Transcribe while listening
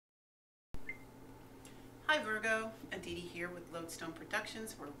Hi Virgo, Aditi here with Lodestone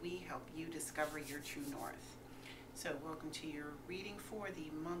Productions, where we help you discover your true north. So welcome to your reading for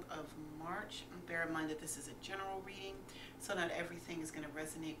the month of March. Bear in mind that this is a general reading, so not everything is going to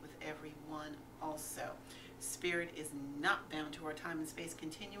resonate with everyone also. Spirit is not bound to our time and space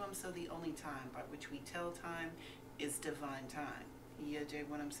continuum, so the only time by which we tell time is divine time. You dig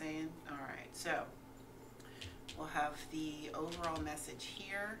what I'm saying? Alright, so we'll have the overall message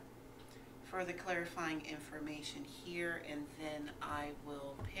here, further clarifying information here, and then I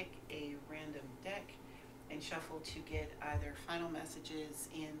will pick a random deck and shuffle to get either final messages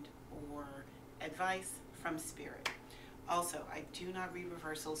and or advice from Spirit. Also, I do not read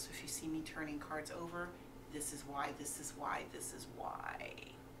reversals, so if you see me turning cards over, this is why, this is why, this is why.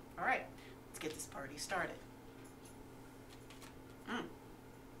 All right, let's get this party started.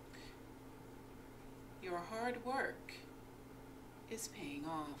 Your hard work is paying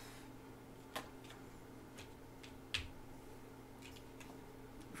off.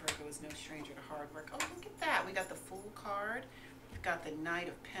 Virgo is no stranger to hard work. Oh, look at that. We got the Fool card. We've got the Knight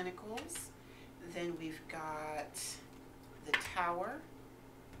of Pentacles. Then we've got the Tower,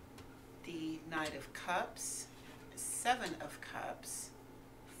 the Knight of Cups, Seven of Cups,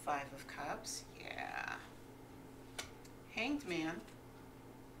 Five of Cups. Yeah. Hanged Man,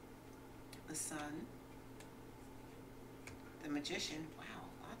 the Sun, the Magician. Wow,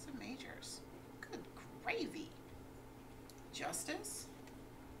 lots of majors. Good gravy. Justice,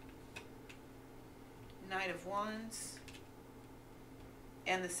 Knight of Wands,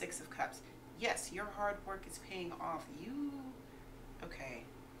 and the Six of Cups. Yes, your hard work is paying off. Okay,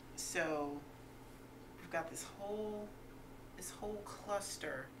 so we've got this whole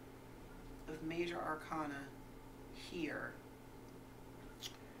cluster of major arcana here.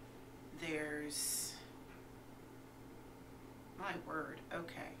 There's, my word,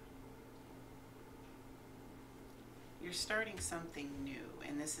 okay. You're starting something new,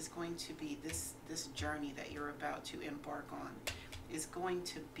 and this is going to be, this journey that you're about to embark on is going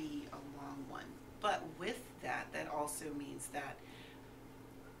to be a long one. But with that, that also means that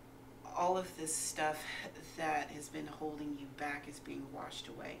all of this stuff that has been holding you back is being washed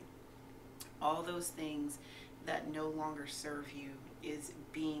away. All those things that no longer serve you is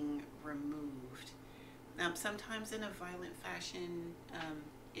being removed. Sometimes in a violent fashion,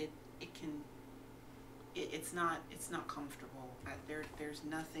 it's not comfortable. There's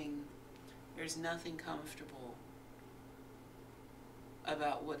nothing comfortable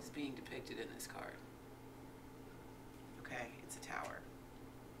about what is being depicted in this card. Okay, it's a Tower.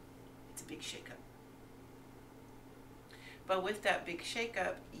 It's a big shakeup. But with that big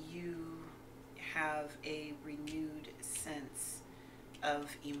shakeup, you have a renewed sense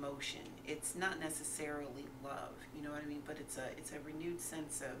of emotion. It's not necessarily love, you know what I mean? But it's a renewed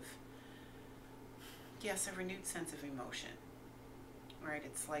sense of, yes, a renewed sense of emotion, right?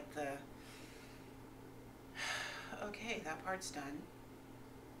 It's like the, okay, that part's done.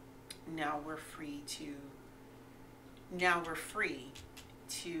 Now we're free to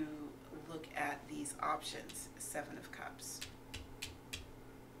look at these options. Seven of Cups.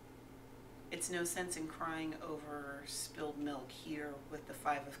 It's no sense in crying over spilled milk here with the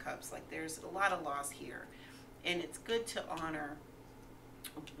Five of Cups. Like, there's a lot of loss here, and it's good to honor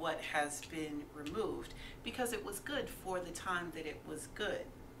what has been removed because it was good for the time that it was good,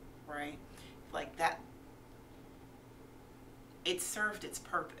 right? Like that, it served its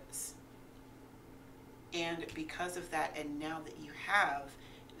purpose. And because of that, and now that you have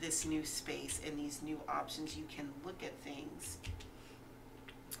this new space and these new options, you can look at things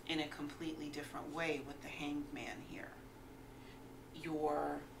in a completely different way with the Hanged Man here.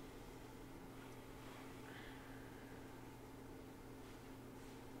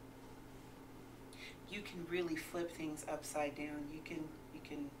 You can really flip things upside down. You can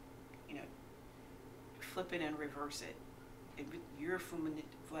flip it and reverse it. You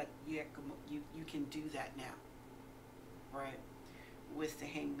can do that now, right, with the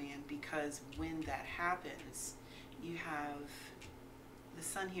Hanged Man, because when that happens, you have the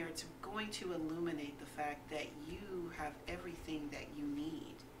Sun here. It's going to illuminate the fact that you have everything that you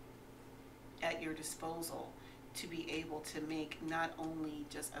need at your disposal to be able to make not only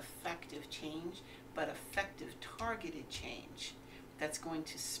just effective change, but effective targeted change that's going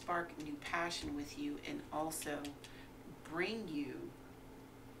to spark new passion with you and also bring you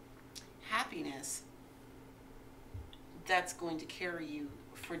happiness that's going to carry you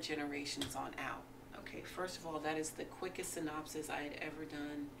for generations on out. Okay, first of all, that is the quickest synopsis I had ever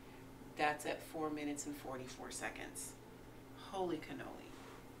done. That's at 4 minutes and 44 seconds. Holy cannoli.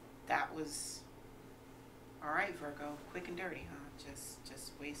 That was, all right, Virgo, quick and dirty, huh?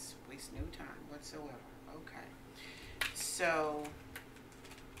 just waste no time whatsoever. Okay. So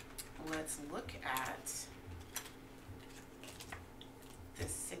let's look at the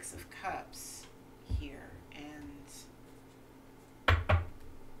Six of Cups here, and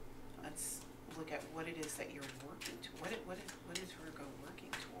let's look at what it is that you're working to. What is Virgo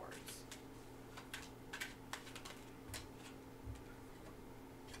working towards?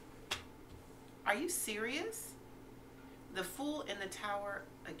 Are you serious? The Fool in the Tower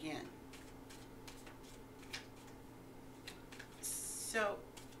again. So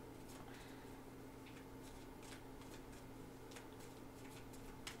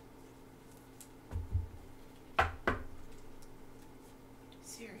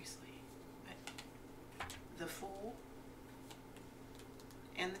seriously, the Fool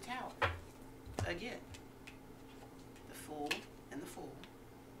and the Tower again. The Fool and the Fool.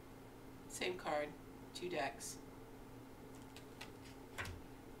 Same card, 2 decks.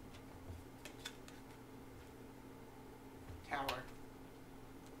 Tower.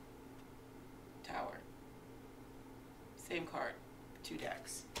 Tower. Same card, 2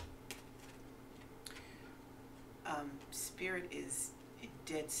 decks. Spirit is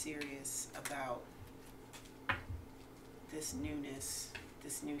dead serious about this newness,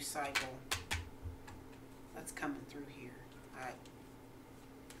 this new cycle that's coming through here.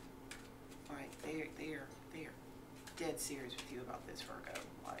 They are dead serious with you about this, Virgo.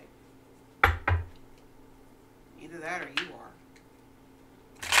 Like, either that or you are.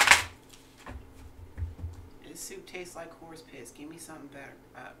 This soup tastes like horse piss. Give me something better.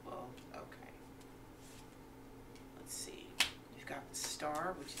 Well, okay. Let's see. You've got the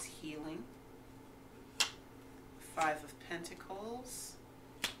Star, which is healing. 5 of Pentacles,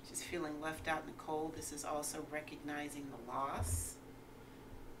 which is feeling left out in the cold. This is also recognizing the loss.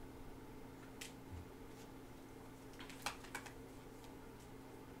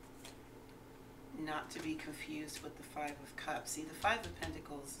 Not to be confused with the 5 of Cups. See, the 5 of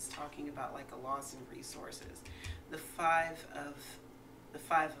Pentacles is talking about like a loss in resources. The 5 of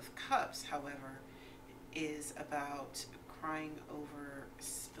Cups, however, is about crying over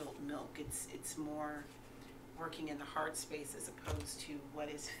spilt milk. It's more working in the heart space as opposed to what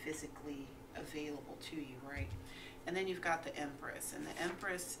is physically available to you, right? And then you've got the Empress, and the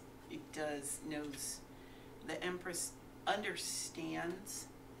Empress the Empress understands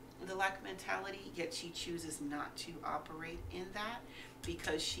the lack mentality, yet she chooses not to operate in that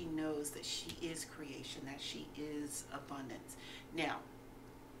because she knows that she is creation, that she is abundance. Now,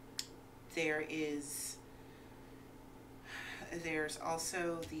 there's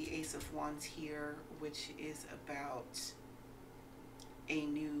also the Ace of Wands here, which is about a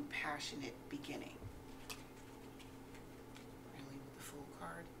new passionate beginning. Really, with the Fool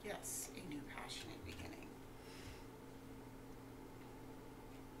card? Yes, a new passionate beginning.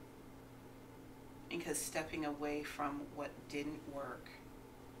 Because stepping away from what didn't work,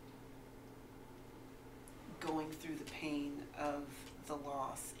 going through the pain of the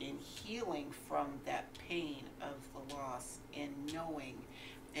loss and healing from that pain of the loss and knowing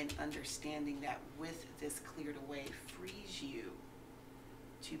and understanding that with this cleared away frees you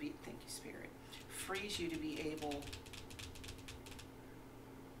to be, thank you, Spirit, frees you to be able,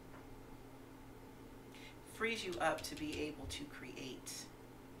 frees you up to be able to create,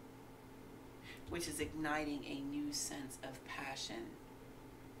 which is igniting a new sense of passion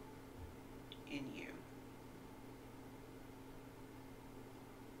in you.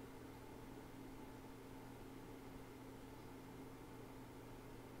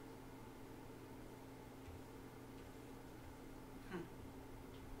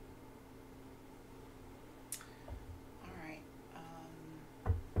 All right.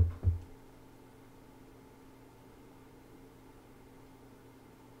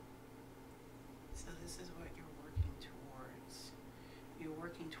 So this is what you're working towards. You're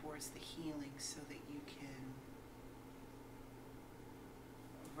working towards the healing so that you can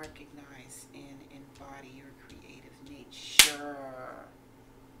recognize and embody your creative nature.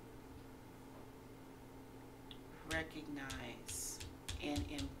 Recognize and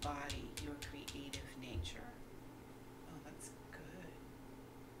embody your creative nature. Oh, that's good.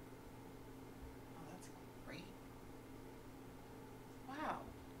 Oh, that's great. Wow,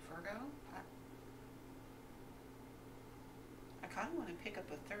 Virgo. I kind of want to pick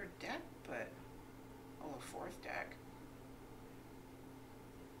up a 3rd deck, but, oh, a 4th deck.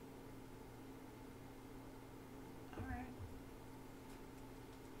 All right.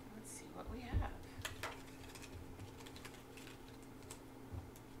 Let's see what we have.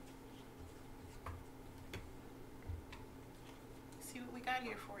 See what we got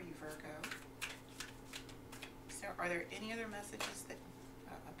here for you, Virgo. Is there Are there any other messages that,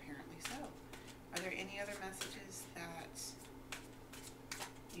 apparently so. Are there any other messages that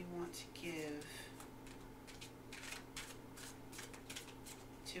you want to give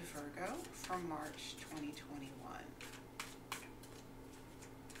to Virgo for March 2021?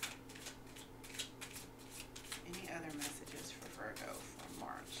 Any other messages for Virgo for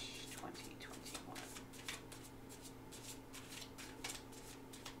March 2021?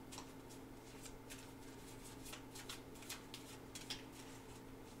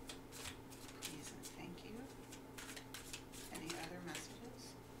 Please and thank you. Any other messages?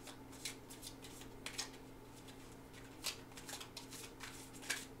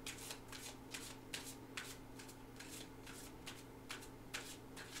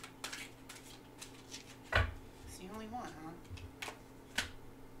 It's the only one, huh?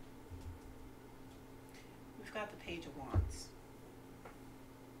 We've got the Page of Wands.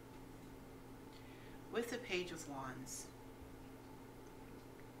 With the Page of Wands,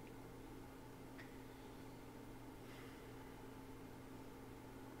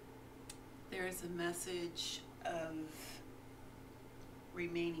 there is a message of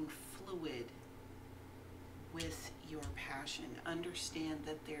remaining fluid with your passion. Understand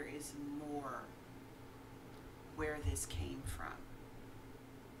that there is more where this came from.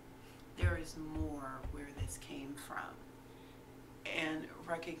 There is more where this came from. And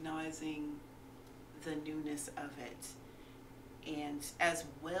recognizing the newness of it, and as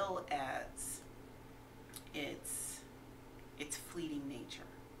well as its fleeting nature.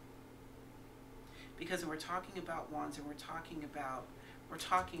 Because when we're talking about wands, and we're talking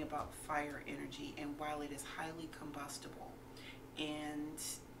about fire energy, and while it is highly combustible, and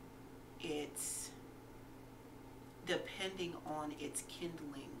it's depending on its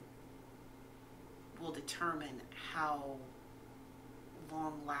kindling will determine how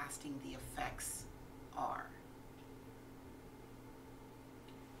long lasting the effects are.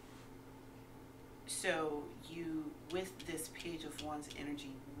 So you, with this Page of Wands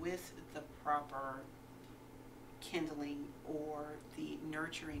energy, with the proper kindling or the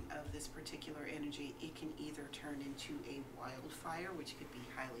nurturing of this particular energy, it can either turn into a wildfire, which could be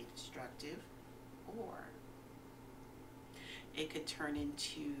highly destructive, or it could turn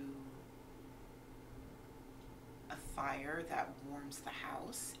into a fire that warms the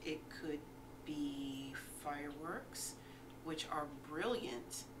house. It could be fireworks, which are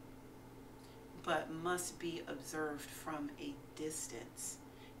brilliant, but must be observed from a distance.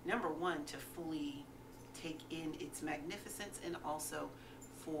 Number one, to fully take in its magnificence, and also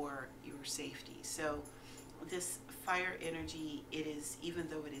for your safety. So this fire energy, it is, even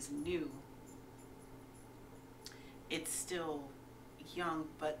though it is new, it's still young,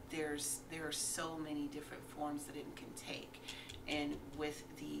 but there are so many different forms that it can take. And with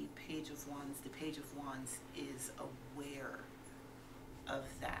the Page of Wands is aware of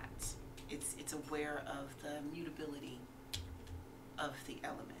that. It's aware of the mutability of the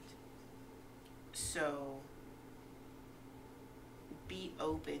element. So be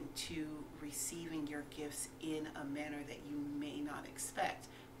open to receiving your gifts in a manner that you may not expect,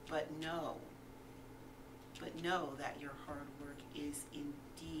 but know that your hard work is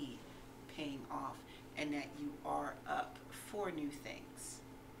indeed paying off, and that you are up for new things.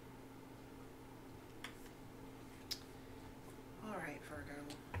 All right, Virgo.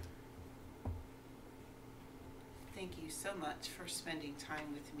 Thank you so much for spending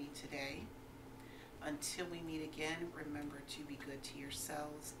time with me today. Until we meet again, remember to be good to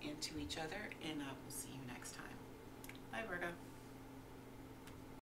yourselves and to each other, and I will see you next time. Bye, Virgo.